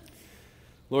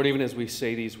Lord, even as we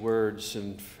say these words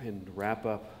and wrap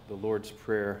up the Lord's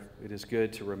Prayer, it is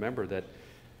good to remember that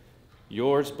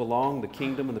yours belong the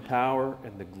kingdom and the power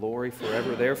and the glory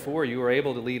forever. Therefore, you are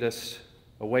able to lead us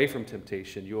away from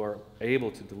temptation. You are able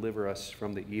to deliver us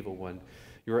from the evil one.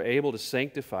 You are able to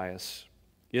sanctify us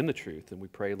in the truth. And we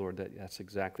pray, Lord, that that's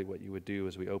exactly what you would do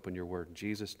as we open your word. In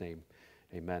Jesus' name,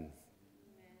 amen.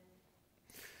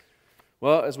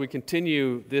 Well, as we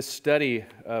continue this study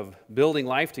of building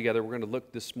life together, we're going to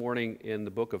look this morning in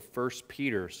the book of 1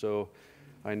 Peter. So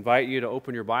I invite you to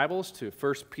open your Bibles to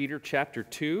 1 Peter chapter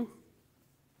 2.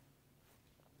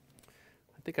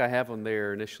 I think I have them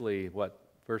there initially,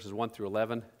 verses 1 through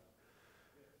 11.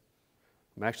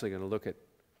 I'm actually going to look at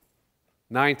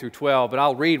 9 through 12, but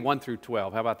I'll read 1 through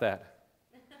 12. How about that?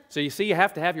 So you see, you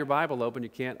have to have your Bible open. You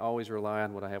can't always rely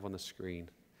on what I have on the screen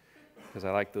because I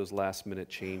like those last-minute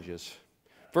changes.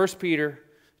 1 Peter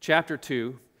chapter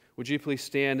 2, would you please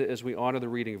stand as we honor the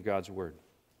reading of God's Word?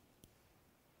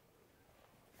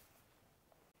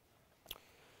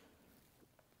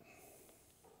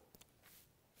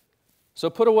 So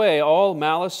put away all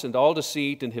malice and all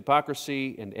deceit and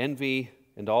hypocrisy and envy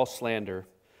and all slander.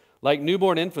 Like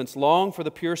newborn infants, long for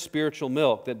the pure spiritual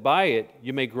milk, that by it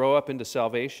you may grow up into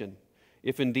salvation,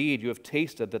 if indeed you have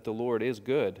tasted that the Lord is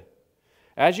good.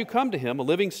 As you come to him, a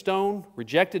living stone,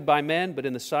 rejected by men, but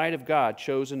in the sight of God,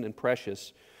 chosen and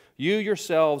precious, you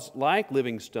yourselves, like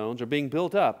living stones, are being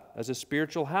built up as a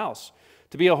spiritual house,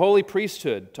 to be a holy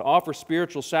priesthood, to offer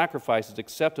spiritual sacrifices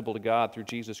acceptable to God through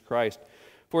Jesus Christ.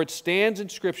 For it stands in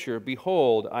Scripture,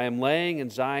 Behold, I am laying in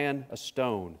Zion a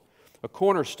stone, a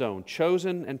cornerstone,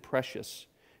 chosen and precious,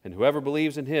 and whoever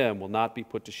believes in him will not be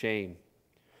put to shame.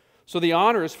 So the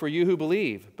honor is for you who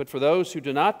believe, but for those who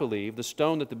do not believe, the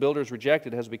stone that the builders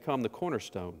rejected has become the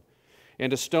cornerstone,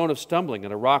 and a stone of stumbling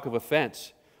and a rock of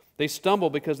offense. They stumble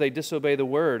because they disobey the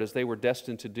word as they were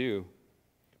destined to do.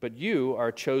 But you are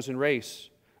a chosen race,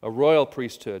 a royal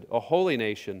priesthood, a holy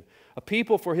nation, a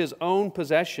people for his own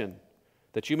possession,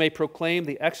 that you may proclaim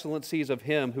the excellencies of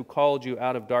him who called you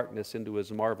out of darkness into his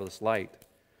marvelous light.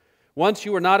 Once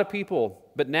you were not a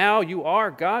people, but now you are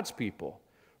God's people.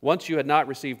 Once you had not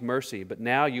received mercy, but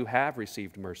now you have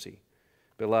received mercy.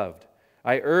 Beloved,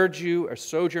 I urge you as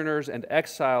sojourners and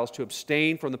exiles to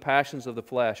abstain from the passions of the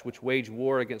flesh, which wage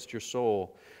war against your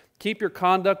soul. Keep your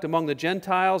conduct among the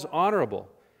Gentiles honorable,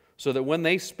 so that when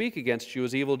they speak against you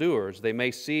as evildoers, they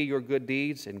may see your good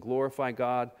deeds and glorify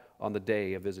God on the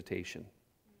day of visitation.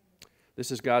 This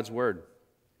is God's word.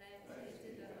 Would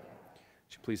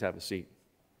you please have a seat?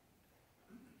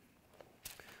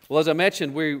 Well, as I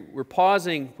mentioned, we've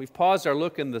paused our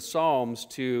look in the Psalms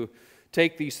to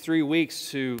take these 3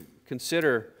 weeks to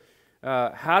consider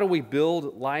how do we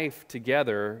build life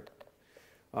together,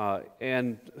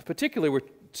 and particularly we're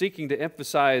seeking to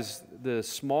emphasize the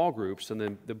small groups and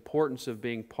the importance of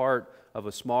being part of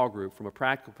a small group from a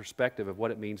practical perspective of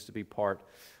what it means to be part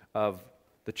of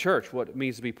the church, what it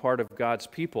means to be part of God's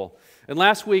people. And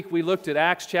last week we looked at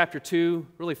Acts chapter 2,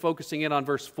 really focusing in on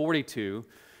verse 42,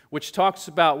 which talks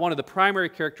about one of the primary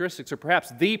characteristics, or perhaps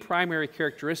the primary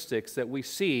characteristics that we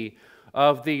see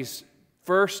of these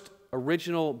first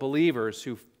original believers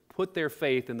who put their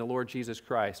faith in the Lord Jesus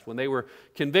Christ. When they were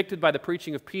convicted by the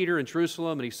preaching of Peter in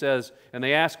Jerusalem, and he says, and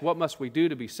they ask, what must we do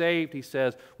to be saved? He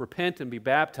says, repent and be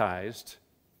baptized,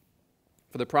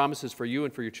 for the promises for you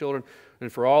and for your children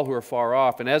and for all who are far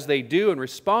off. And as they do and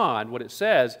respond, what it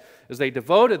says is they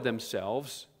devoted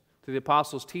themselves to the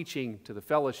apostles' teaching, to the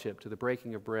fellowship, to the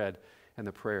breaking of bread, and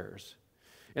the prayers.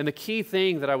 And the key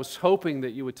thing that I was hoping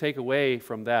that you would take away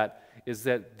from that is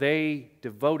that they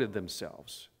devoted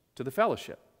themselves to the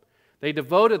fellowship. They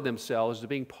devoted themselves to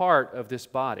being part of this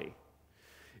body.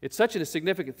 It's such a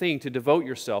significant thing to devote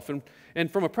yourself.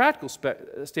 And from a practical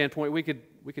standpoint, we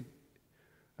could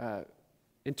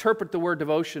interpret the word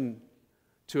devotion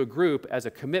to a group as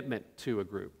a commitment to a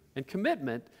group. And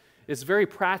commitment is a very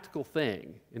practical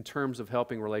thing in terms of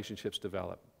helping relationships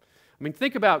develop. I mean,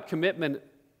 think about commitment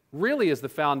really as the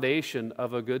foundation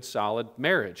of a good, solid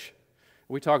marriage.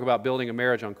 We talk about building a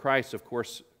marriage on Christ, of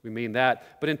course, we mean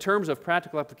that. But in terms of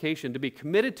practical application, to be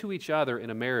committed to each other in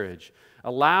a marriage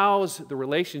allows the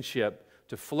relationship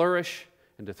to flourish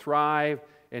and to thrive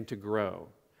and to grow.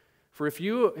 For if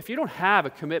you don't have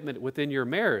a commitment within your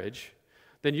marriage,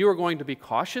 then you are going to be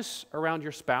cautious around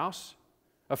your spouse,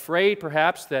 afraid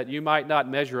perhaps that you might not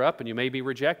measure up and you may be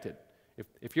rejected.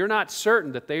 If you're not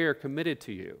certain that they are committed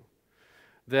to you,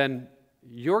 then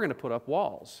you're going to put up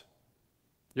walls.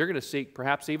 You're going to seek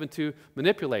perhaps even to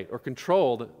manipulate or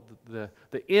control the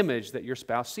image that your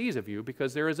spouse sees of you,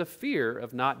 because there is a fear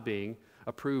of not being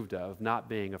approved of, not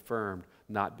being affirmed,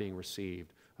 not being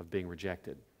received, of being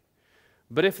rejected.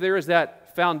 But if there is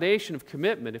that foundation of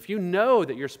commitment, if you know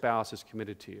that your spouse is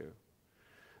committed to you,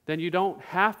 then you don't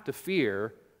have to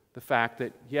fear the fact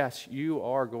that, yes, you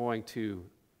are going to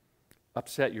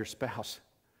upset your spouse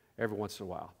every once in a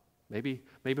while. Maybe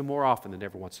more often than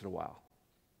every once in a while.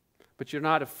 But you're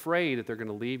not afraid that they're going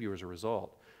to leave you as a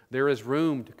result. There is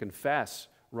room to confess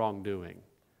wrongdoing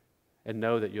and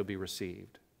know that you'll be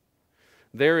received.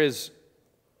 There is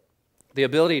the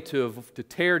ability to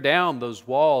tear down those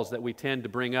walls that we tend to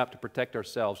bring up to protect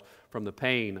ourselves from the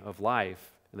pain of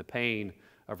life and the pain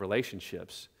of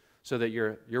relationships, so that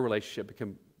your relationship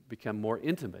can become more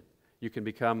intimate. You can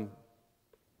become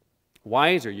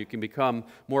wiser. You can become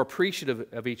more appreciative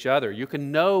of each other. You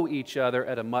can know each other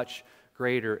at a much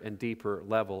greater and deeper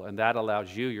level, and that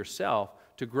allows you yourself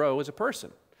to grow as a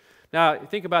person. Now,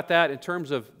 think about that in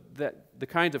terms of the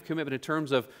kinds of commitment, in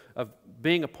terms of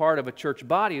being a part of a church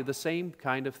body. The same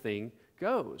kind of thing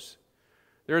goes.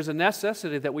 There is a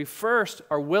necessity that we first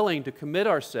are willing to commit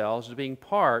ourselves to being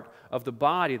part of the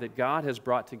body that God has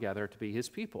brought together to be His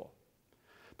people.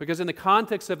 Because in the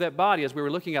context of that body, as we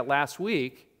were looking at last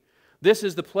week, this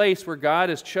is the place where God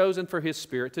has chosen for His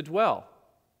Spirit to dwell.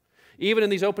 Even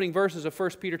in these opening verses of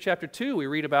 1 Peter chapter 2, we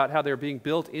read about how they're being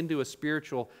built into a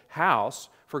spiritual house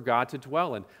for God to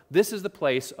dwell in. This is the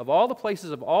place of all the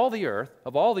places of all the earth,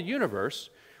 of all the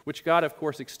universe, which God, of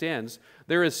course, extends.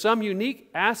 There is some unique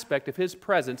aspect of His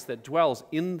presence that dwells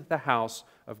in the house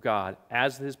of God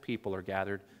as His people are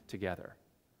gathered together.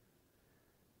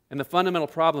 And the fundamental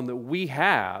problem that we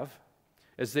have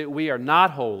is that we are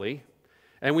not holy,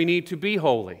 and we need to be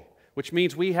holy, which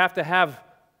means we have to have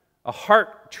a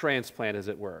heart transplant, as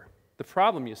it were. The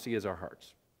problem, you see, is our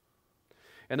hearts.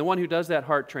 And the one who does that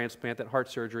heart transplant, that heart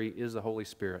surgery, is the Holy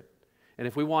Spirit. And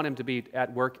if we want Him to be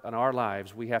at work in our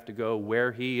lives, we have to go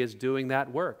where He is doing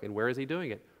that work. And where is He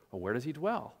doing it? Well, where does He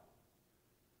dwell?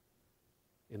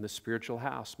 In the spiritual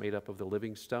house made up of the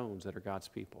living stones that are God's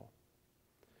people.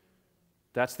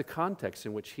 That's the context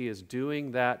in which He is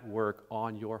doing that work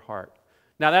on your heart.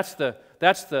 Now, that's the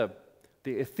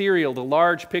ethereal, the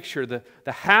large picture. The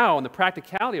how and the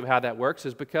practicality of how that works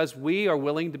is because we are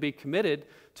willing to be committed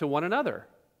to one another.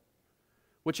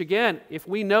 Which again, if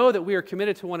we know that we are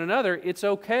committed to one another, it's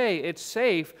okay, it's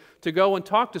safe to go and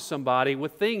talk to somebody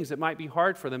with things that might be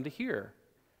hard for them to hear.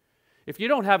 If you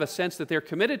don't have a sense that they're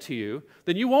committed to you,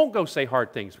 then you won't go say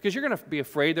hard things because you're going to be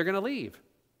afraid they're going to leave.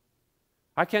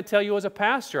 I can't tell you as a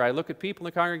pastor, I look at people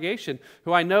in the congregation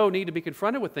who I know need to be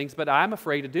confronted with things, but I'm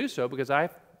afraid to do so because I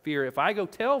fear if I go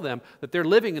tell them that they're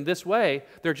living in this way,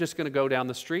 they're just going to go down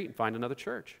the street and find another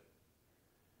church.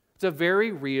 It's a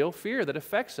very real fear that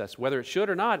affects us. Whether it should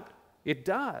or not, it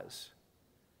does.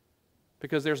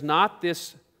 Because there's not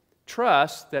this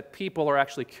trust that people are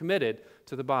actually committed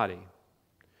to the body.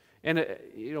 And,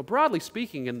 broadly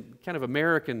speaking, in kind of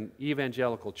American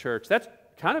evangelical church, that's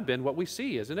kind of been what we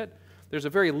see, isn't it? There's a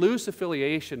very loose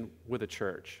affiliation with a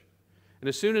church. And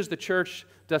as soon as the church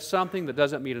does something that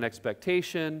doesn't meet an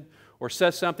expectation, or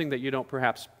says something that you don't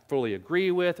perhaps fully agree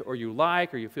with, or you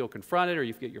like, or you feel confronted, or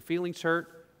you get your feelings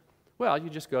hurt, well,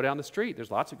 you just go down the street. There's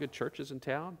lots of good churches in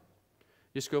town.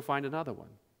 Just go find another one.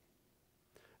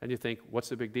 And you think, what's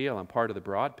the big deal? I'm part of the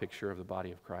broad picture of the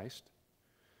body of Christ.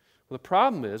 Well, the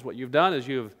problem is what you've done is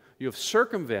you have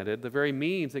circumvented the very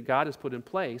means that God has put in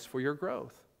place for your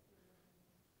growth.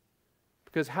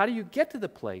 Because how do you get to the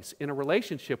place in a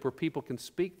relationship where people can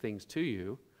speak things to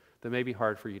you that may be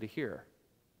hard for you to hear?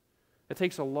 It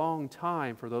takes a long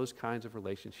time for those kinds of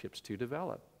relationships to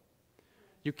develop.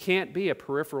 You can't be a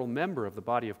peripheral member of the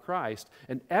body of Christ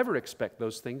and ever expect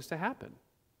those things to happen.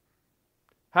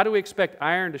 How do we expect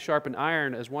iron to sharpen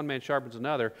iron as one man sharpens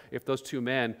another if those two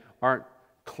men aren't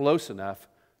close enough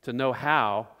to know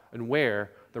how and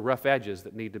where the rough edges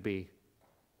that need to be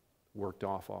worked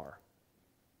off are?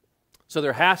 So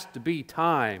there has to be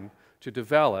time to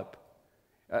develop,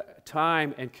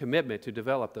 time and commitment to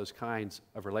develop those kinds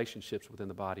of relationships within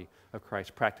the body of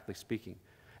Christ, practically speaking.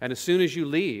 And as soon as you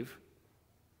leave,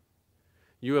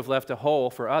 you have left a hole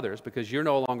for others because you're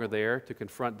no longer there to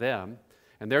confront them,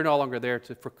 and they're no longer there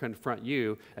to confront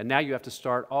you, and now you have to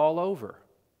start all over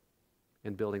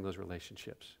in building those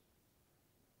relationships.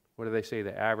 What do they say?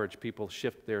 The average people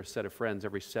shift their set of friends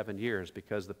every 7 years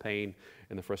because the pain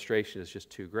and the frustration is just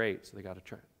too great, so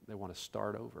they want to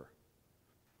start over.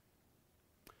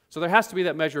 So there has to be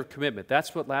that measure of commitment.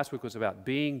 That's what last week was about,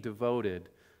 being devoted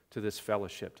to this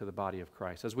fellowship, to the body of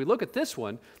Christ. As we look at this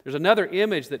one, there's another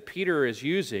image that Peter is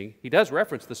using. He does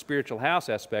reference the spiritual house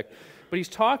aspect, but he's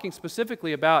talking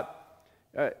specifically about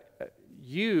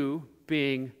you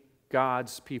being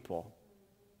God's people.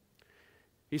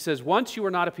 He says, once you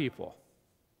were not a people,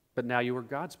 but now you are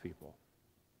God's people.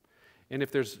 And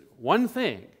if there's one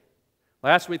thing,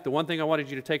 last week the one thing I wanted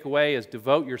you to take away is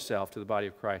devote yourself to the body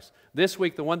of Christ. This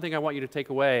week the one thing I want you to take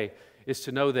away is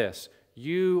to know this: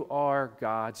 you are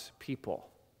God's people.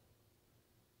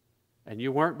 And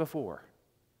you weren't before.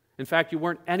 In fact, you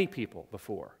weren't any people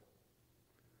before.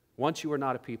 Once you were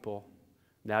not a people,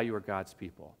 now you are God's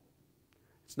people.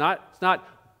 It's not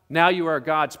now you are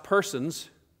God's persons,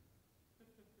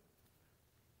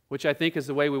 which I think is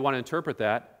the way we want to interpret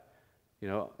that. You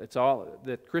know, it's all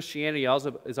that Christianity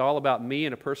is all about me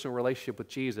and a personal relationship with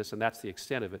Jesus, and that's the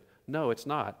extent of it. No, it's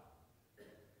not.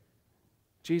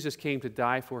 Jesus came to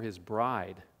die for his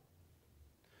bride,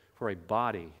 for a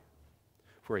body,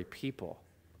 for a people.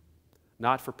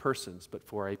 Not for persons, but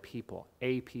for a people.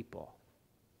 A people.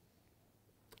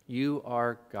 You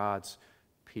are God's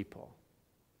people.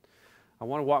 I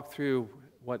want to walk through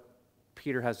what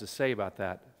Peter has to say about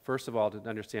that. First of all, to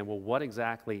understand, well, what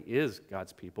exactly is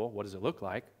God's people? What does it look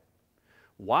like?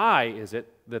 Why is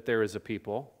it that there is a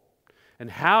people? And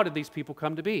how did these people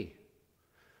come to be?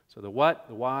 So the what,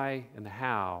 the why, and the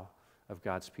how of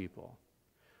God's people.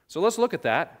 So let's look at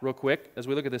that real quick as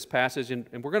we look at this passage. And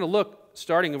we're going to look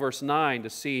starting in verse 9 to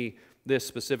see this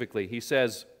specifically. He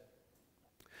says,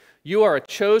 "You are a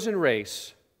chosen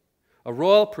race, a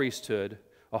royal priesthood,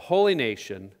 a holy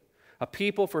nation, a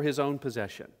people for his own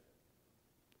possession."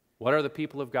 What are the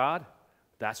people of God?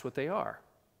 That's what they are.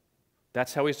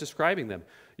 That's how he's describing them.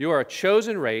 You are a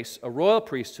chosen race, a royal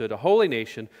priesthood, a holy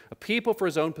nation, a people for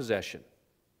his own possession.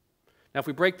 Now, if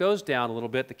we break those down a little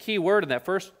bit, the key word in that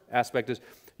first aspect is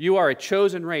you are a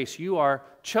chosen race. You are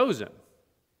chosen.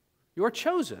 You are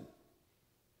chosen.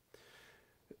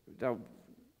 Now,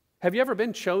 have you ever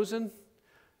been chosen?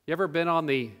 You ever been on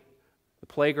the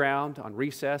playground on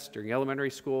recess during elementary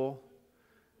school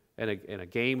and a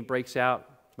game breaks out?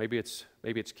 Maybe it's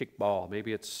kickball,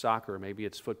 maybe it's soccer, maybe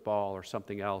it's football or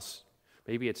something else.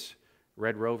 Maybe it's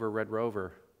Red Rover.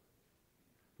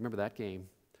 Remember that game?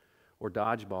 Or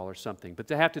dodgeball or something. But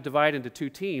they have to divide into two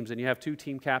teams, and you have two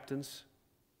team captains.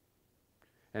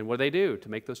 And what do to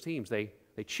make those teams? They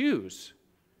choose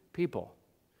people.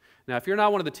 Now, if you're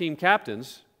not one of the team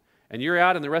captains, and you're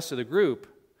out in the rest of the group,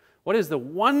 what is the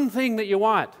one thing that you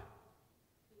want?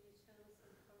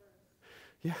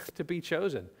 Yeah, to be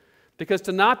chosen. Because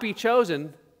to not be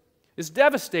chosen is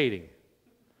devastating.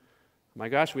 My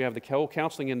gosh, we have the whole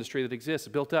counseling industry that exists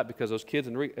built up because those kids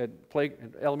in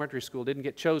elementary school didn't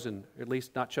get chosen, or at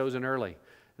least not chosen early.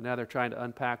 And now they're trying to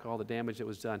unpack all the damage that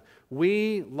was done.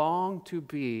 We long to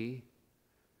be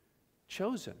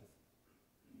chosen.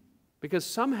 Because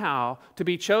somehow to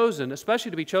be chosen,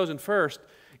 especially to be chosen first,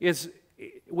 is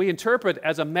we interpret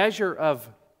as a measure of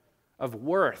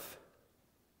worth,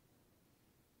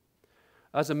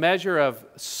 as a measure of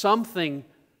something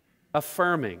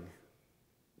affirming.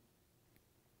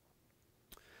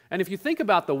 And if you think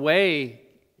about the way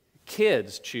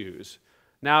kids choose,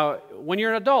 now, when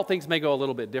you're an adult, things may go a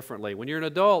little bit differently. When you're an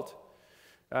adult,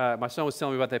 my son was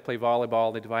telling me about they play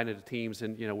volleyball, they divide into teams,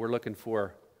 and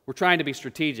we're trying to be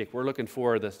strategic. We're looking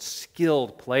for the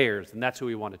skilled players, and that's who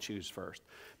we want to choose first.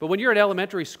 But when you're at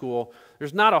elementary school,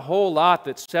 there's not a whole lot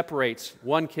that separates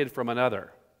one kid from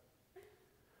another.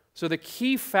 So the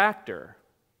key factor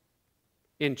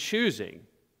in choosing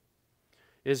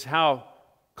is how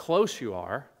close you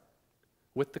are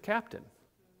with the captain.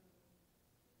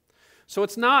 So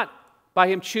it's not by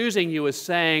him choosing you as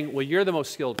saying, well, you're the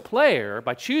most skilled player.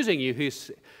 By choosing you,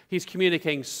 he's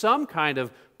communicating some kind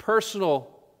of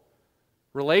personal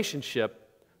relationship,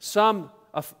 some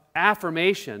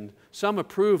affirmation, some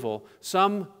approval,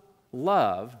 some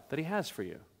love that he has for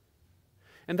you.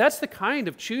 And that's the kind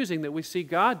of choosing that we see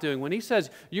God doing. When he says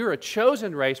you're a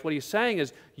chosen race, what he's saying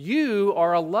is you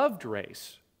are a loved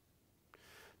race.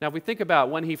 Now, if we think about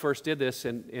when he first did this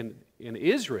in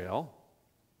Israel,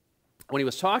 when he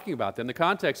was talking about them, the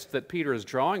context that Peter is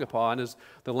drawing upon is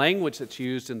the language that's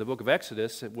used in the book of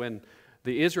Exodus when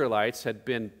the Israelites had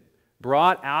been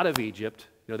brought out of Egypt.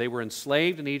 They were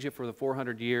enslaved in Egypt for the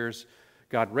 400 years.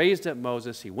 God raised up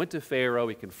Moses. He went to Pharaoh.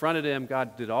 He confronted him.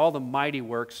 God did all the mighty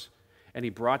works, and he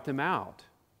brought them out.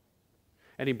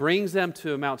 And he brings them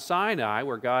to Mount Sinai,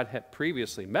 where God had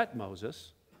previously met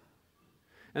Moses.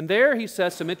 And there he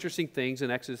says some interesting things in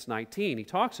Exodus 19. He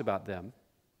talks about them.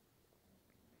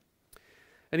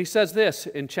 And he says this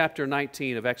in chapter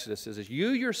 19 of Exodus. It says, "You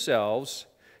yourselves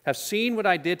have seen what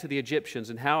I did to the Egyptians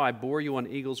and how I bore you on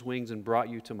eagle's wings and brought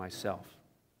you to myself."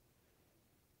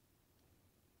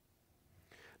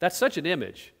 That's such an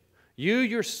image. You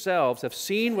yourselves have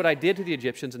seen what I did to the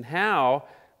Egyptians and how,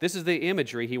 this is the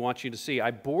imagery he wants you to see,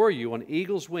 I bore you on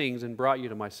eagle's wings and brought you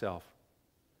to myself.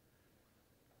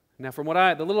 Now, from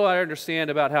the little I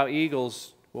understand about how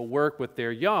eagles will work with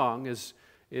their young is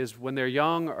when their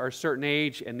young are a certain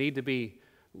age and need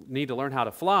to learn how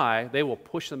to fly, they will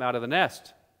push them out of the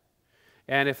nest.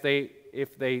 And if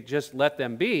they just let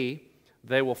them be,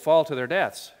 they will fall to their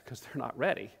deaths because they're not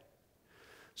ready.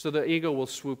 So the eagle will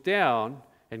swoop down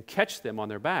and catch them on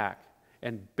their back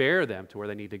and bear them to where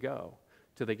they need to go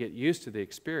till they get used to the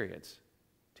experience,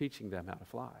 teaching them how to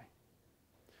fly.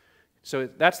 So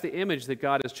that's the image that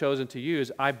God has chosen to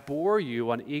use. I bore you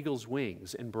on eagle's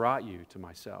wings and brought you to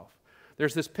myself.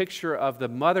 There's this picture of the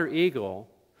mother eagle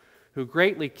who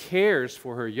greatly cares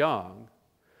for her young,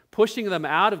 pushing them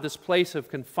out of this place of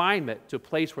confinement to a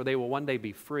place where they will one day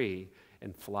be free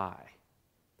and fly.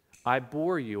 I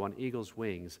bore you on eagle's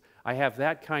wings. I have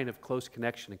that kind of close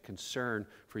connection and concern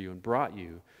for you and brought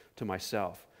you to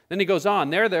myself. Then he goes on,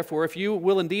 therefore, if you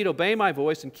will indeed obey my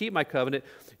voice and keep my covenant,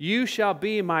 you shall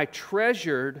be my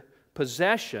treasured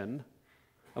possession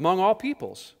among all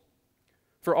peoples.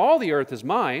 For all the earth is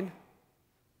mine,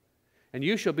 and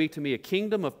you shall be to me a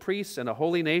kingdom of priests and a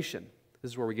holy nation.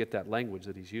 This is where we get that language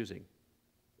that he's using.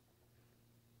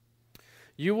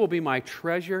 You will be my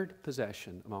treasured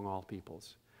possession among all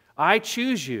peoples. I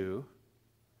choose you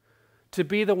to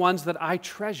be the ones that I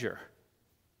treasure.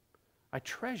 I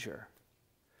treasure.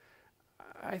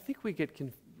 I think we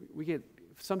get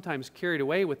sometimes carried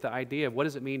away with the idea of what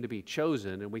does it mean to be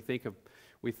chosen, and we think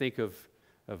of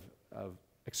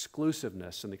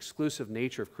exclusiveness and the exclusive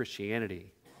nature of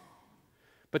Christianity.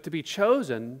 But to be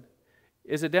chosen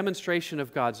is a demonstration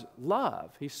of God's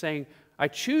love. He's saying, I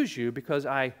choose you because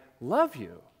I love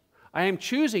you. I am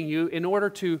choosing you in order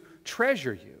to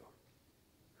treasure you.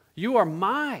 You are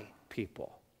my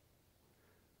people,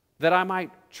 that I might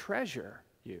treasure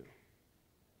you.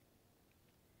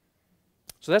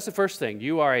 So that's the first thing.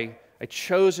 You are a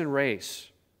chosen race.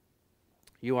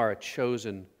 You are a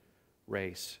chosen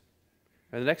race.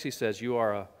 And the next he says, you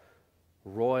are a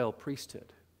royal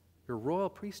priesthood. You're a royal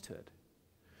priesthood.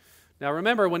 Now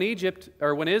remember, when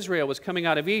Israel was coming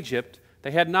out of Egypt,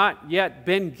 they had not yet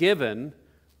been given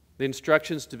the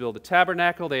instructions to build the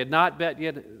tabernacle. They had not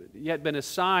yet been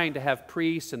assigned to have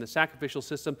priests and the sacrificial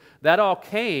system. That all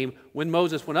came when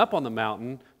Moses went up on the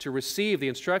mountain to receive the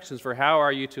instructions for how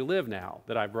are you to live now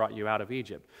that I brought you out of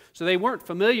Egypt. So they weren't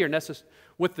familiar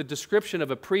with the description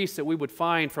of a priest that we would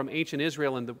find from ancient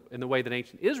Israel in the way that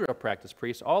ancient Israel practiced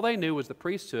priests. All they knew was the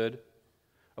priesthood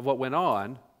of what went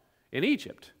on in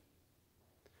Egypt.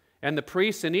 And the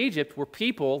priests in Egypt were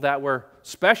people that were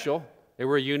special. They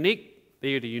were unique.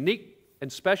 They had a unique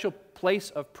and special place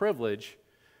of privilege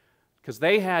because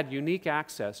they had unique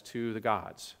access to the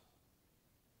gods.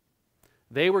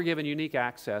 They were given unique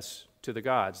access to the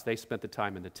gods. They spent the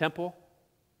time in the temple.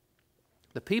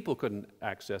 The people couldn't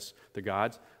access the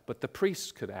gods, but the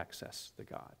priests could access the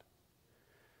God.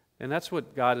 And that's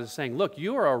what God is saying. Look,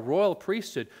 you are a royal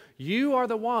priesthood. You are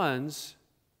the ones,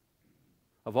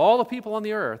 of all the people on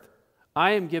the earth,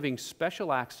 I am giving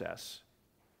special access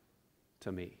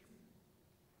to me.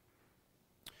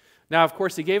 Now, of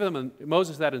course, he gave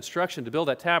Moses that instruction to build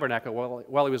that tabernacle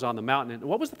while he was on the mountain. And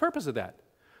what was the purpose of that?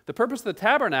 The purpose of the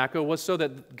tabernacle was so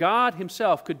that God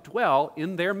himself could dwell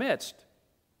in their midst.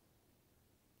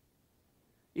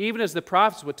 Even as the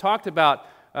prophets would talk about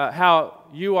how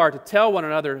you are to tell one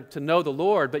another to know the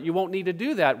Lord, but you won't need to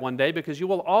do that one day because you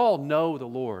will all know the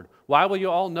Lord. Why will you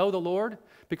all know the Lord?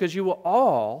 Because you will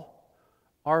all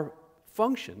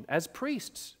function as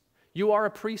priests. You are a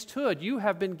priesthood. You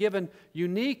have been given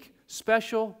unique,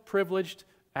 special, privileged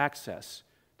access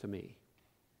to me.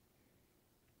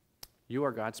 You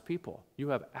are God's people. You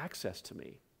have access to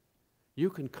me. You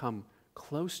can come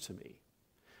close to me.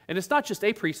 And it's not just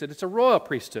a priesthood, it's a royal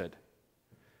priesthood.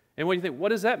 And when you think, what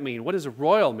does that mean? What does a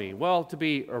royal mean? Well, to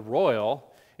be a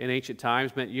royal in ancient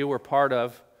times meant you were part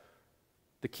of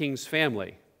the king's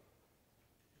family.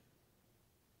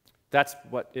 That's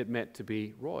what it meant to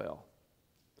be royal.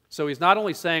 So he's not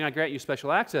only saying, I grant you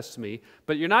special access to me,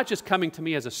 but you're not just coming to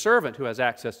me as a servant who has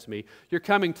access to me. You're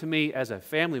coming to me as a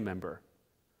family member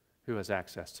who has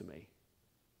access to me.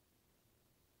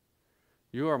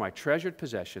 You are my treasured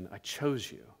possession. I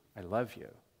chose you. I love you.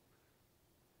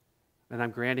 And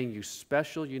I'm granting you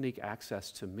special, unique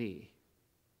access to me.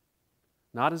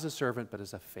 Not as a servant, but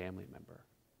as a family member.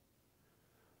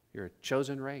 You're a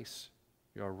chosen race.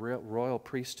 You're a royal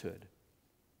priesthood.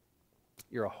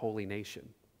 You're a holy nation.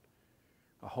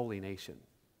 A holy nation.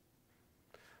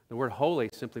 The word holy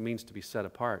simply means to be set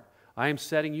apart. I am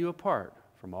setting you apart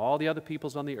from all the other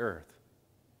peoples on the earth.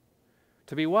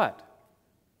 To be what?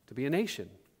 To be a nation.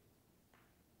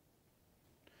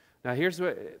 Now,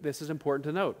 this is important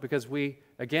to note, because we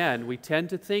tend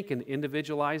to think in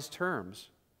individualized terms,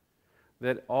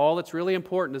 that all that's really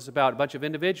important is about a bunch of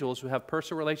individuals who have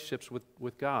personal relationships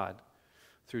with God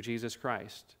through Jesus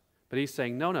Christ. But he's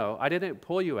saying, no, I didn't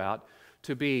pull you out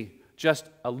to be just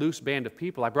a loose band of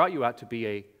people. I brought you out to be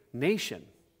a nation.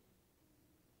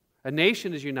 A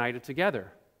nation is united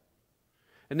together.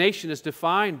 A nation is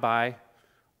defined by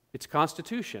its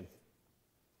constitution,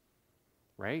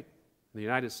 right? In the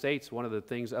United States, one of the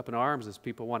things up in arms is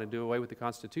people want to do away with the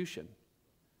Constitution.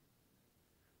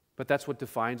 But that's what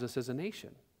defines us as a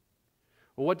nation.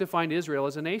 Well, what defined Israel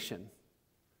as a nation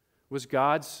was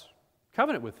God's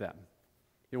covenant with them.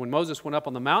 You know, when Moses went up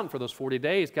on the mountain for those 40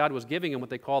 days, God was giving him what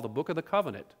they call the Book of the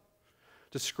Covenant,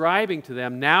 describing to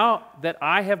them, now that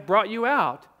I have brought you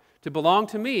out to belong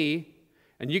to me,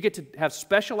 and you get to have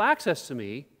special access to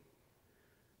me,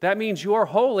 that means you are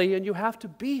holy and you have to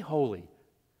be holy.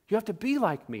 You have to be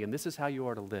like me, and this is how you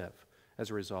are to live as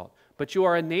a result. But you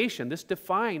are a nation. This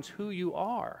defines who you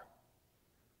are.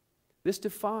 This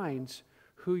defines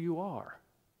who you are.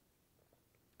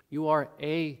 You are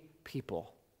a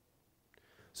people.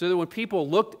 So that when people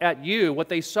looked at you, what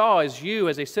they saw is you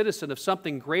as a citizen of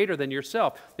something greater than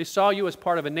yourself. They saw you as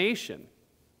part of a nation,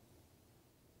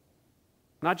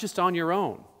 not just on your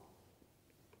own.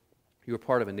 You were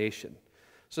part of a nation.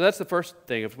 So that's the first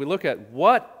thing. If we look at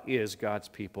what is God's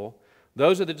people,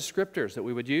 those are the descriptors that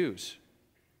we would use.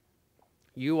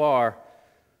 You are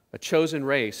a chosen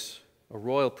race, a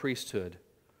royal priesthood,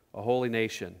 a holy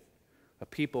nation, a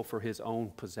people for his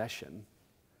own possession,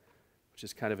 which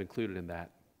is kind of included in that.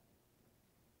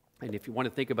 And if you want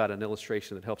to think about an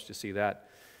illustration that helps you see that,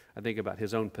 I think about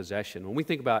his own possession. When we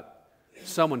think about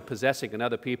someone possessing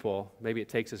another people, maybe it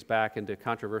takes us back into a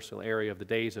controversial area of the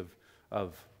days of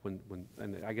when,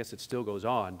 and I guess it still goes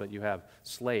on, but you have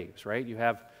slaves, right? You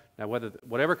have, now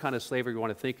whatever kind of slavery you want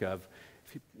to think of,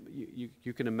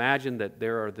 you can imagine that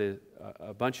there are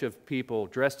a bunch of people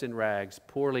dressed in rags,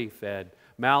 poorly fed,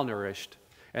 malnourished,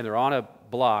 and they're on a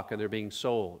block and they're being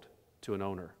sold to an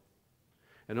owner.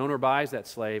 An owner buys that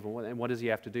slave, and what does he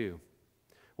have to do?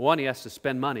 One, he has to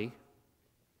spend money.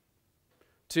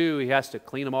 Two, he has to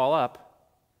clean them all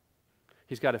up.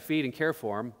 He's got to feed and care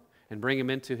for them and bring them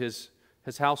into his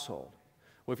household.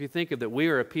 Well, if you think of that we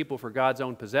are a people for God's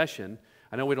own possession,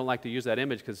 I know we don't like to use that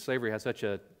image because slavery has such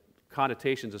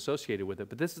connotations associated with it,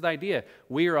 but this is the idea.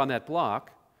 We are on that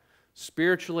block,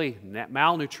 spiritually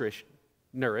malnourished,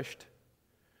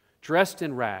 dressed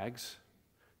in rags,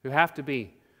 who have to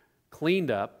be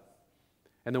cleaned up,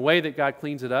 and the way that God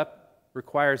cleans it up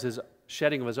requires his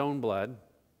shedding of his own blood,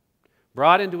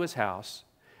 brought into his house,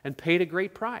 and paid a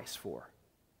great price for.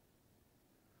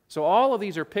 So all of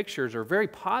these are pictures, or very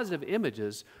positive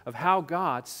images of how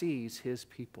God sees his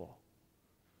people.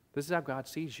 This is how God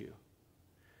sees you.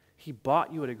 He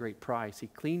bought you at a great price. He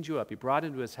cleaned you up. He brought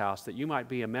into his house that you might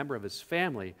be a member of his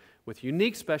family with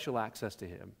unique special access to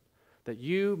him, that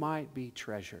you might be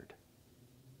treasured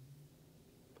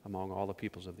among all the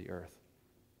peoples of the earth.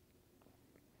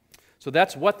 So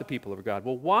that's what the people of God.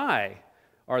 Well, why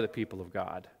are the people of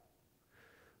God?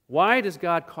 Why does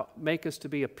God make us to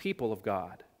be a people of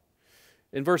God?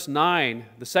 In verse 9,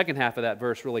 the second half of that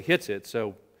verse really hits it.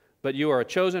 So, but you are a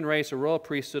chosen race, a royal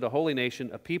priesthood, a holy nation,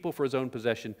 a people for his own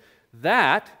possession,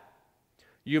 that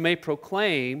you may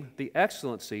proclaim the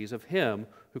excellencies of him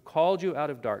who called you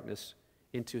out of darkness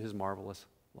into his marvelous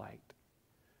light.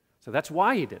 So that's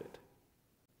why he did it.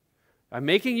 I'm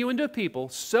making you into a people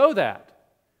so that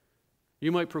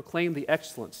you might proclaim the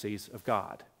excellencies of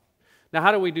God. Now,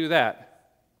 how do we do that?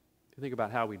 Think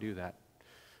about how we do that.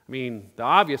 I mean, the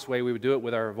obvious way we would do it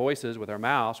with our voices, with our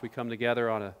mouths. We come together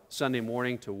on a Sunday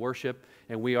morning to worship,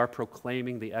 and we are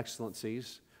proclaiming the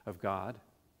excellencies of God.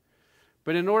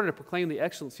 But in order to proclaim the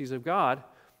excellencies of God,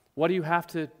 what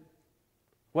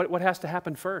has to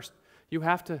happen first? You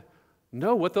have to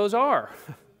know what those are.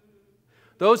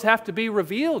 Those have to be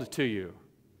revealed to you.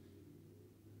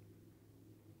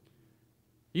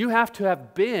 You have to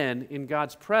have been in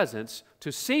God's presence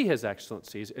to see his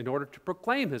excellencies in order to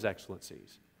proclaim his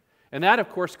excellencies. And that, of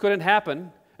course, couldn't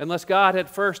happen unless God had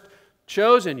first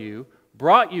chosen you,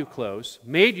 brought you close,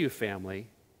 made you family,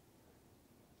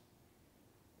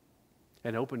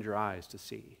 and opened your eyes to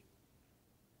see.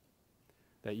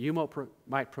 That you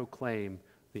might proclaim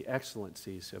the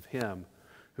excellencies of him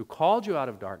who called you out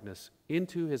of darkness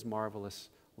into his marvelous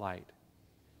light.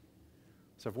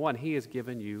 So for one, he has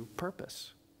given you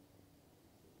purpose.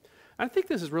 I think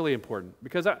this is really important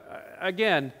because,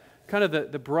 again, kind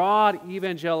of the broad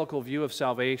evangelical view of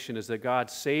salvation is that God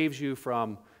saves you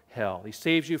from hell. He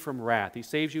saves you from wrath. He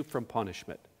saves you from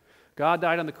punishment. God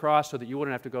died on the cross so that you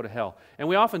wouldn't have to go to hell. And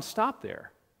we often stop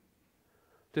there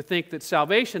to think that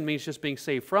salvation means just being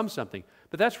saved from something.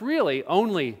 But that's really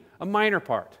only a minor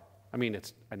part. I mean,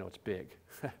 I know it's big.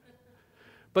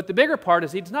 But the bigger part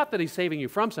is it's not that he's saving you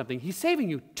from something, he's saving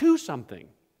you to something.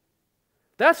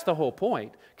 That's the whole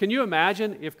point. Can you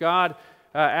imagine if God,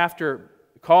 after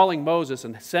calling Moses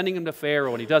and sending him to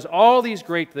Pharaoh, and he does all these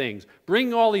great things,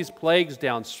 bringing all these plagues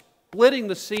down, splitting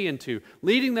the sea in two,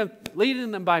 leading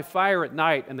them by fire at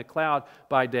night and the cloud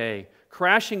by day,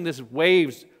 crashing these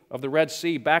waves of the Red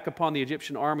Sea back upon the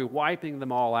Egyptian army, wiping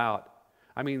them all out.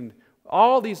 I mean,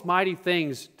 all these mighty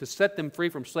things to set them free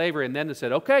from slavery, and then they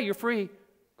said, okay, you're free.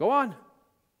 Go on.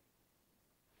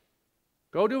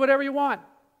 Go do whatever you want.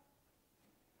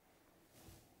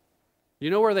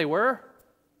 You know where they were?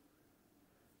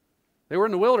 They were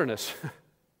in the wilderness.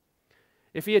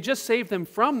 If he had just saved them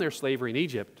from their slavery in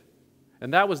Egypt,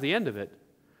 and that was the end of it,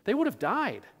 they would have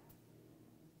died.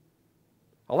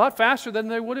 A lot faster than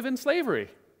they would have in slavery,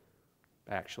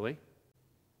 actually.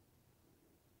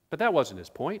 But that wasn't his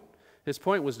point. His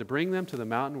point was to bring them to the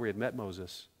mountain where he had met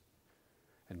Moses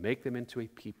and make them into a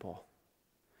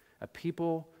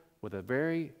people with a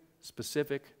very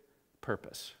specific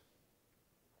purpose.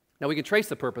 Now we can trace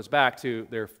the purpose back to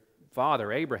their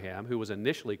father Abraham, who was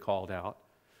initially called out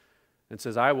and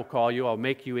says, I will call you, I'll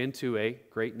make you into a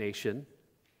great nation,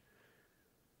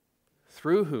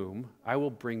 through whom I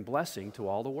will bring blessing to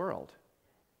all the world.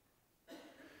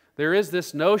 There is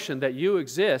this notion that you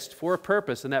exist for a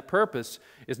purpose, and that purpose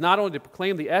is not only to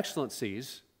proclaim the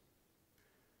excellencies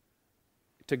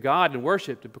to God and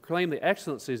worship, to proclaim the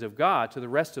excellencies of God to the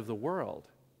rest of the world.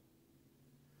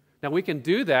 Now, we can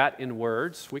do that in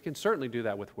words. We can certainly do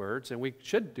that with words, and we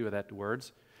should do that with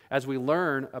words as we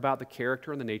learn about the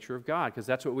character and the nature of God, because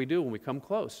that's what we do when we come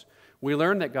close. We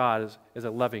learn that God is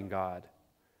a loving God.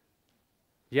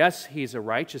 Yes, He's a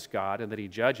righteous God and that He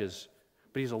judges,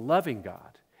 but He's a loving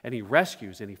God, and He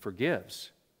rescues and He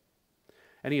forgives.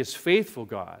 And He is faithful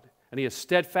God, and He is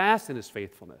steadfast in His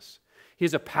faithfulness. He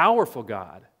is a powerful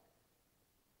God.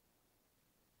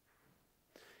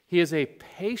 He is a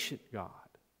patient God.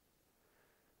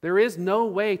 There is no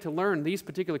way to learn these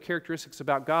particular characteristics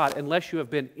about God unless you have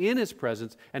been in His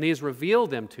presence and He has revealed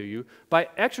them to you by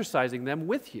exercising them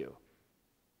with you.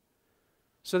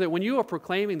 So that when you are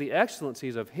proclaiming the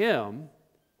excellencies of Him,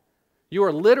 you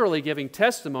are literally giving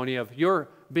testimony of your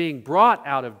being brought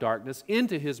out of darkness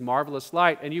into His marvelous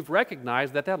light, and you've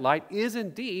recognized that that light is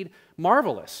indeed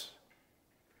marvelous.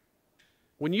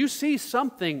 When you see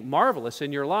something marvelous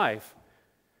in your life,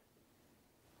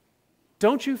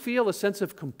 don't you feel a sense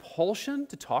of compulsion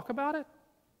to talk about it?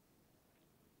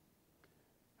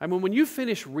 I mean, when you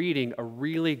finish reading a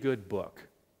really good book,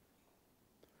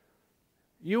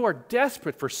 you are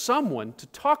desperate for someone to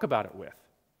talk about it with.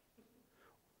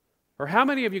 Or how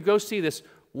many of you go see this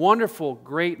wonderful,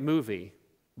 great movie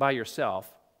by yourself?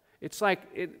 It's like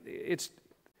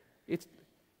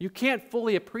you can't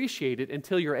fully appreciate it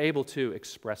until you're able to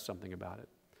express something about it.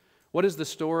 What is the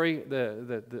story,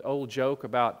 the old joke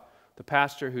about the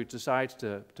pastor who decides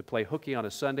to play hooky on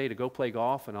a Sunday to go play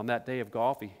golf, and on that day of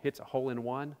golf he hits a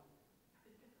hole-in-one,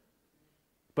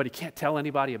 but he can't tell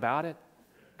anybody about it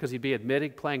because he'd be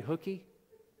admitting playing hooky?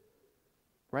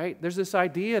 Right? There's this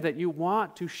idea that you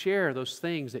want to share those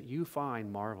things that you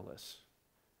find marvelous.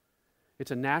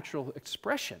 It's a natural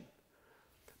expression.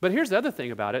 But here's the other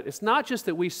thing about it. It's not just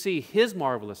that we see His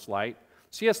marvelous light.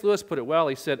 C.S. Lewis put it well.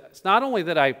 He said, it's not only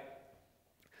that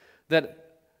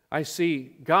I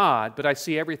see God, but I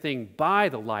see everything by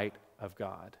the light of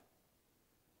God.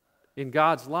 In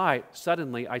God's light,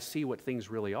 suddenly I see what things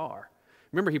really are.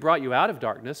 Remember, He brought you out of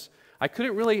darkness. I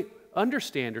couldn't really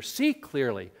understand or see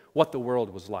clearly what the world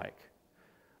was like.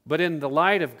 But in the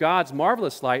light of God's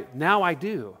marvelous light, now I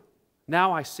do.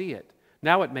 Now I see it.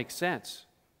 Now it makes sense.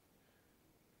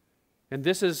 And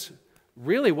this is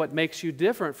really what makes you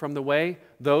different from the way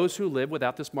those who live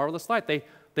without this marvelous light. They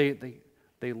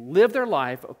live their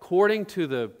life according to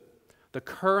the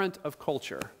current of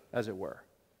culture, as it were.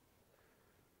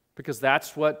 Because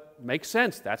that's what makes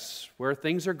sense. That's where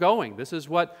things are going. This is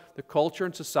what the culture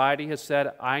and society has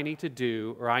said I need to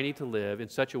do or I need to live in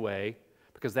such a way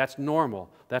because that's normal,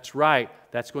 that's right,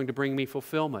 that's going to bring me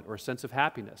fulfillment or a sense of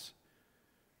happiness.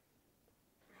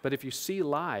 But if you see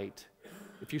life,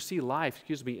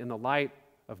 in the light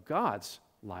of God's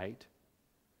light,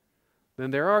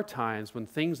 then there are times when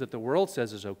things that the world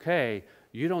says is okay,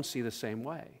 you don't see the same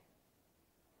way.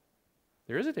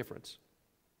 There is a difference.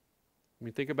 I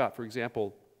mean, think about, for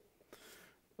example,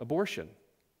 abortion.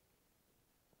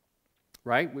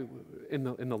 Right? In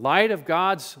the light of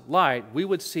God's light, we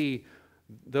would see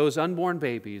those unborn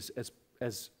babies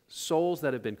as souls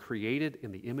that have been created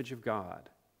in the image of God.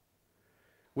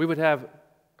 We would have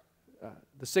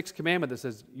the sixth commandment that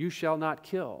says, you shall not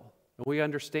kill. And we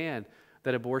understand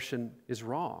that abortion is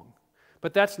wrong.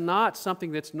 But that's not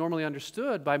something that's normally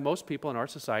understood by most people in our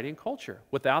society and culture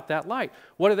without that light.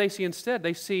 What do they see instead?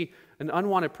 They see an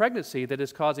unwanted pregnancy that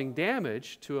is causing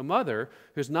damage to a mother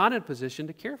who's not in a position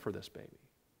to care for this baby.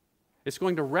 It's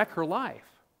going to wreck her life.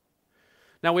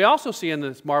 Now, we also see in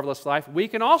this marvelous life, we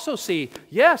can also see,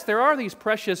 yes, there are these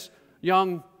precious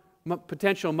young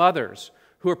potential mothers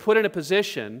who are put in a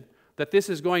position that this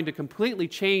is going to completely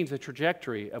change the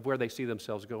trajectory of where they see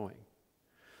themselves going.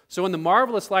 So in the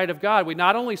marvelous light of God, we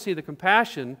not only see the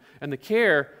compassion and the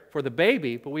care for the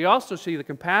baby, but we also see the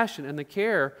compassion and the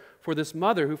care for this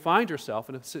mother who finds herself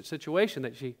in a situation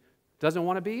that she doesn't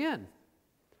want to be in.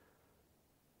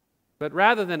 But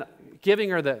rather than giving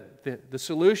her the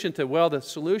solution to, well, the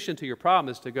solution to your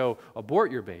problem is to go abort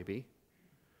your baby,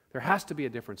 there has to be a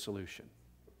different solution.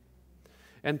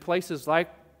 And places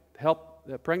like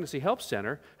the Pregnancy Help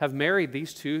Center have married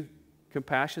these two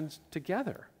compassions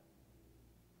together,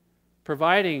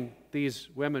 providing these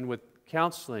women with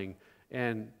counseling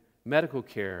and medical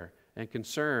care and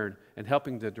concern and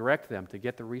helping to direct them to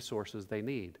get the resources they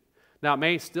need. Now, it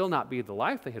may still not be the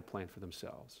life they had planned for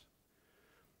themselves,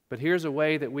 but here's a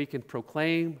way that we can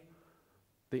proclaim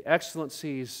the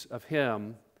excellencies of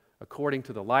Him according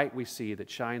to the light we see that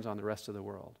shines on the rest of the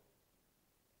world.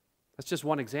 That's just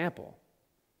one example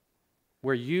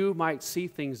where you might see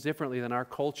things differently than our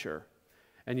culture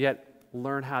and yet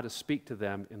learn how to speak to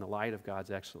them in the light of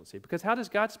God's excellency. Because how does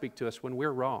God speak to us when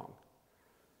we're wrong?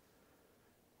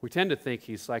 We tend to think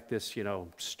He's like this,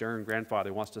 stern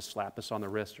grandfather who wants to slap us on the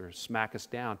wrist or smack us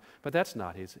down. But that's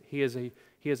not His. He is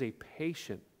a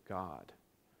patient God.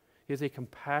 He is a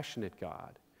compassionate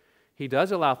God. He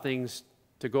does allow things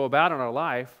to go about in our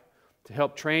life to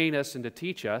help train us and to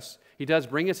teach us. He does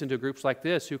bring us into groups like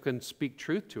this who can speak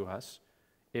truth to us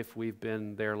if we've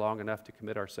been there long enough to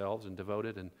commit ourselves and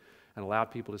devoted and allowed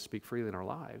people to speak freely in our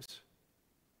lives.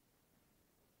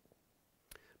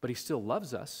 But He still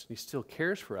loves us. He still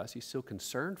cares for us. He's still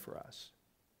concerned for us.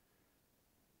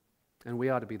 And we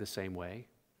ought to be the same way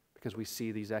because we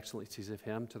see these excellencies of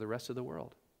Him to the rest of the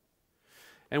world.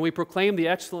 And we proclaim the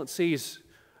excellencies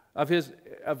of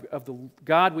the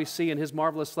God we see in His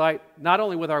marvelous light, not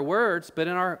only with our words, but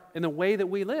in the way that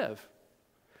we live.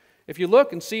 If you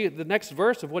look and see the next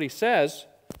verse of what He says,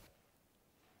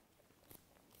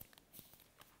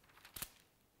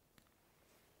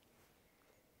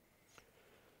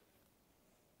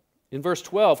 in verse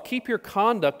 12, keep your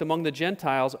conduct among the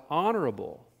Gentiles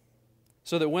honorable,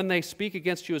 so that when they speak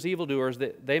against you as evildoers,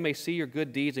 that they may see your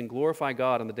good deeds and glorify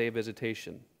God on the day of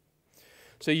visitation.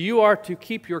 So you are to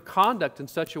keep your conduct in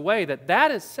such a way that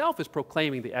that itself is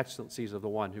proclaiming the excellencies of the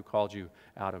one who called you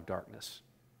out of darkness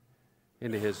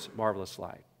into His marvelous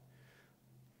light.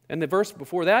 And the verse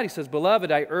before that, he says,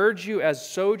 Beloved, I urge you as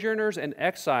sojourners and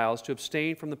exiles to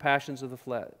abstain from the passions of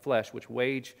the flesh, which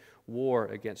wage war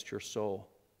against your soul.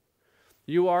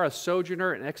 You are a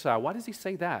sojourner and exile. Why does he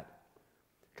say that?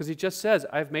 Because he just says,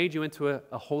 I've made you into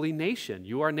a holy nation.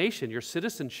 You are a nation. Your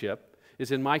citizenship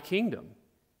is in my kingdom.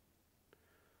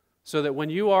 So that when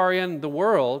you are in the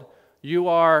world, you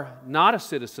are not a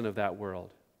citizen of that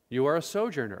world. You are a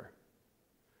sojourner.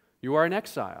 You are an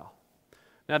exile.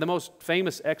 Now, the most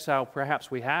famous exile perhaps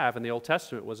we have in the Old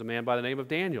Testament was a man by the name of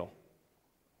Daniel.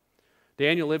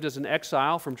 Daniel lived as an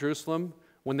exile from Jerusalem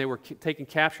when they were taken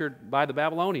captured by the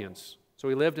Babylonians. So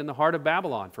he lived in the heart of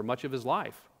Babylon for much of his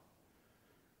life.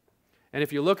 And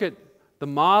if you look at the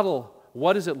model,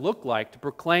 what does it look like to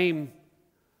proclaim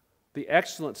the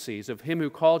excellencies of Him who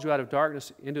called you out of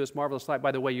darkness into His marvelous light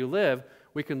by the way you live?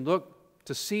 We can look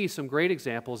to see some great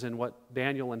examples in what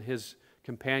Daniel and his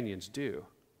companions do.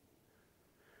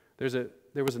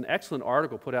 There was an excellent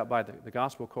article put out by the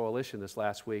Gospel Coalition this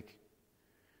last week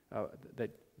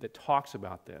that talks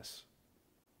about this.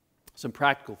 Some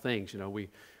practical things,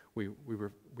 we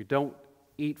don't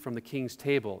eat from the king's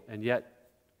table, and yet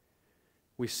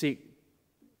we seek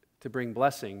to bring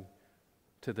blessing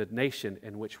to the nation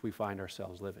in which we find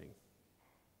ourselves living.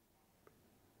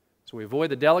 So we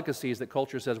avoid the delicacies that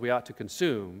culture says we ought to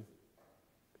consume,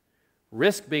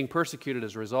 risk being persecuted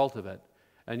as a result of it,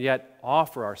 and yet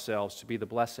offer ourselves to be the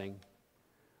blessing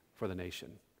for the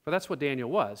nation. For that's what Daniel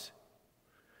was.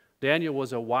 Daniel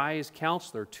was a wise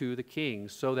counselor to the king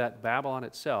so that Babylon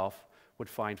itself would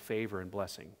find favor and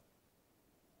blessing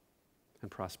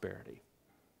and prosperity.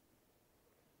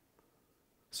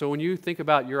 So when you think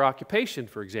about your occupation,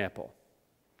 for example,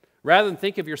 rather than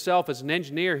think of yourself as an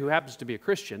engineer who happens to be a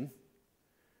Christian,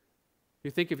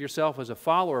 You think of yourself as a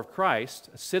follower of Christ,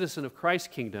 a citizen of Christ's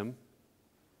kingdom,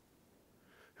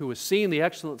 who has seen the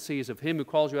excellencies of Him who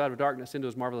calls you out of darkness into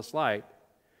His marvelous light,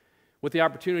 with the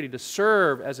opportunity to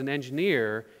serve as an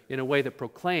engineer in a way that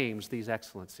proclaims these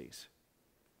excellencies,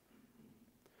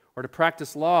 or to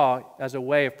practice law as a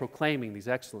way of proclaiming these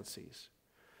excellencies,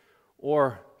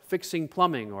 or fixing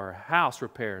plumbing or house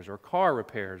repairs or car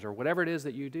repairs or whatever it is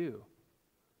that you do.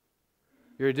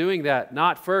 You're doing that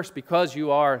not first because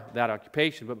you are that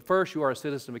occupation, but first you are a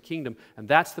citizen of a kingdom, and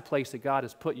that's the place that God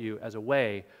has put you as a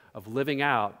way of living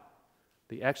out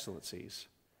the excellencies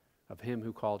of Him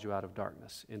who called you out of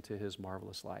darkness into His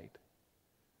marvelous light.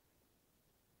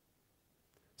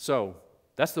 So,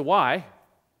 that's the why.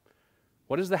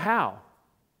 What is the how?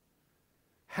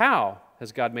 How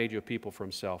has God made you a people for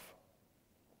Himself?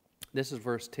 This is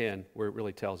verse 10 where it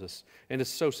really tells us, and it's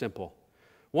so simple.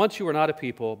 Once you were not a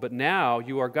people, but now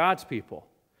you are God's people.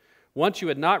 Once you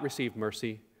had not received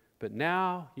mercy, but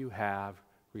now you have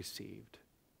received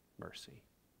mercy.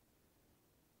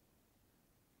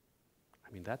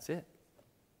 I mean, that's it.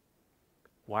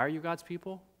 Why are you God's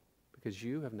people? Because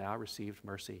you have now received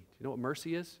mercy. Do you know what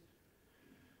mercy is?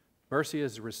 Mercy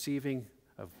is the receiving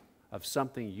of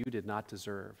something you did not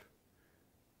deserve.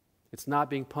 It's not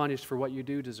being punished for what you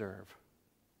do deserve.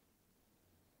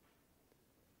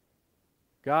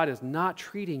 God is not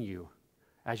treating you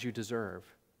as you deserve.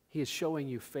 He is showing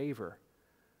you favor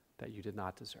that you did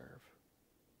not deserve.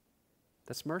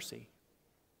 That's mercy.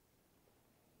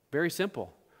 Very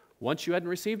simple. Once you hadn't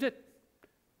received it,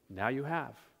 now you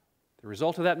have. The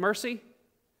result of that mercy,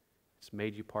 it's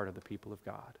made you part of the people of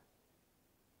God.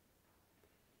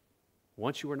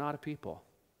 Once you were not a people,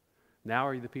 now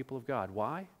are you the people of God.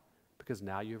 Why? Because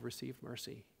now you have received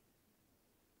mercy.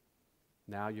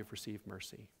 Now you've received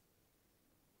mercy.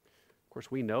 Of course,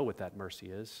 we know what that mercy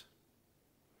is.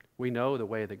 We know the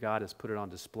way that God has put it on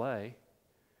display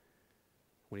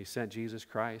when He sent Jesus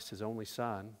Christ, His only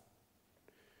Son,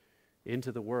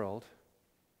 into the world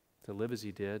to live as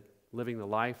He did, living the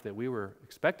life that we were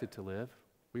expected to live,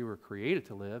 we were created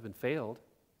to live and failed,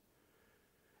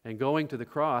 and going to the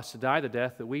cross to die the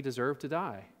death that we deserve to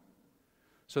die,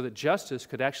 so that justice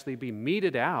could actually be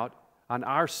meted out on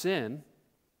our sin,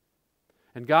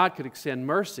 and God could extend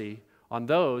mercy on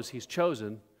those He's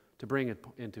chosen to bring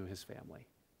into His family.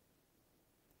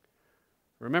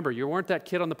 Remember, you weren't that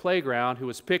kid on the playground who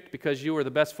was picked because you were the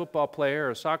best football player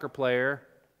or soccer player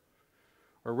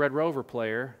or Red Rover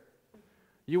player.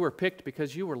 You were picked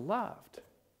because you were loved.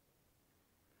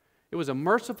 It was a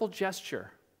merciful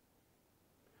gesture.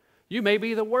 You may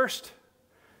be the worst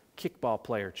kickball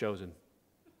player chosen,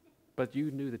 but you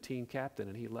knew the team captain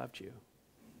and he loved you.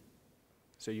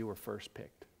 So you were first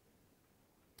picked.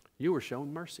 You were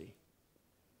shown mercy.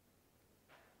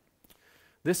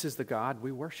 This is the God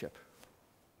we worship.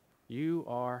 You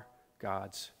are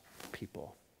God's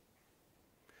people.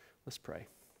 Let's pray.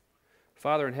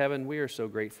 Father in heaven, we are so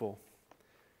grateful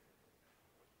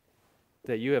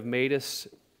that you have made us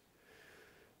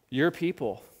your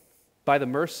people by the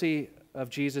mercy of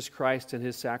Jesus Christ and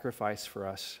His sacrifice for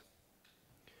us.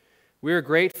 We are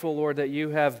grateful, Lord, that you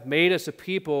have made us a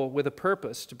people with a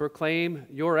purpose to proclaim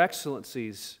your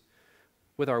excellencies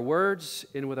with our words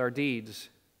and with our deeds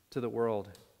to the world.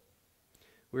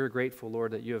 We are grateful,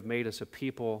 Lord, that you have made us a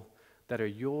people that are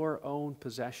your own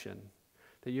possession,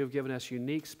 that you have given us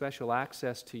unique, special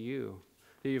access to you,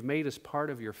 that you've made us part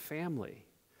of your family,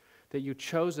 that you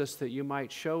chose us that you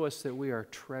might show us that we are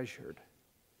treasured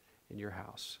in your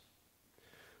house.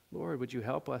 Lord, would you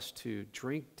help us to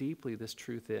drink deeply this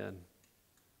truth in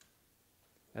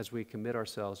as we commit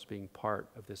ourselves to being part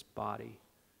of this body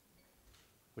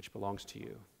which belongs to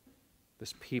you,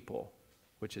 this people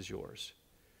which is yours.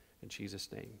 In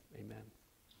Jesus' name, amen.